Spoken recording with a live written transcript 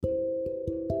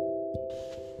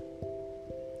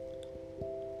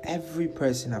Every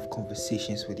person have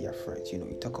conversations with their friends. You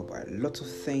talk about a lot of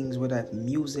things, whether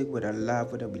music, whether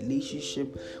love, whether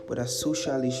relationship, whether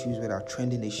social issues, whether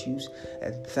trending issues,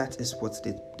 and that is what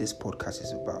this podcast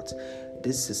is about.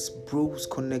 This is Bros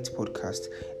Connect podcast,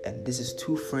 and this is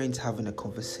two friends having a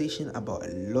conversation about a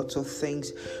lot of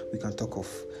things. We can talk of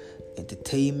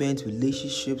entertainment,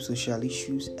 relationships, social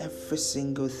issues, every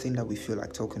single thing that we feel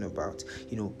like talking about.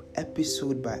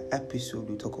 Episode by episode,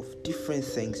 we talk of different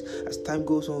things. As time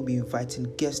goes on, we'll be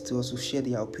inviting guests to also share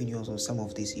their opinions on some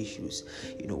of these issues.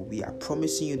 We are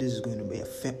promising you this is going to be a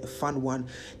fun one.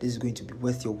 This is going to be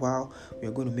worth your while. We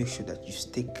are going to make sure that you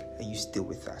stick and you stay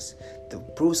with us. The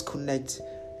Bros Connect,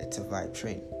 it's a vibe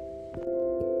train.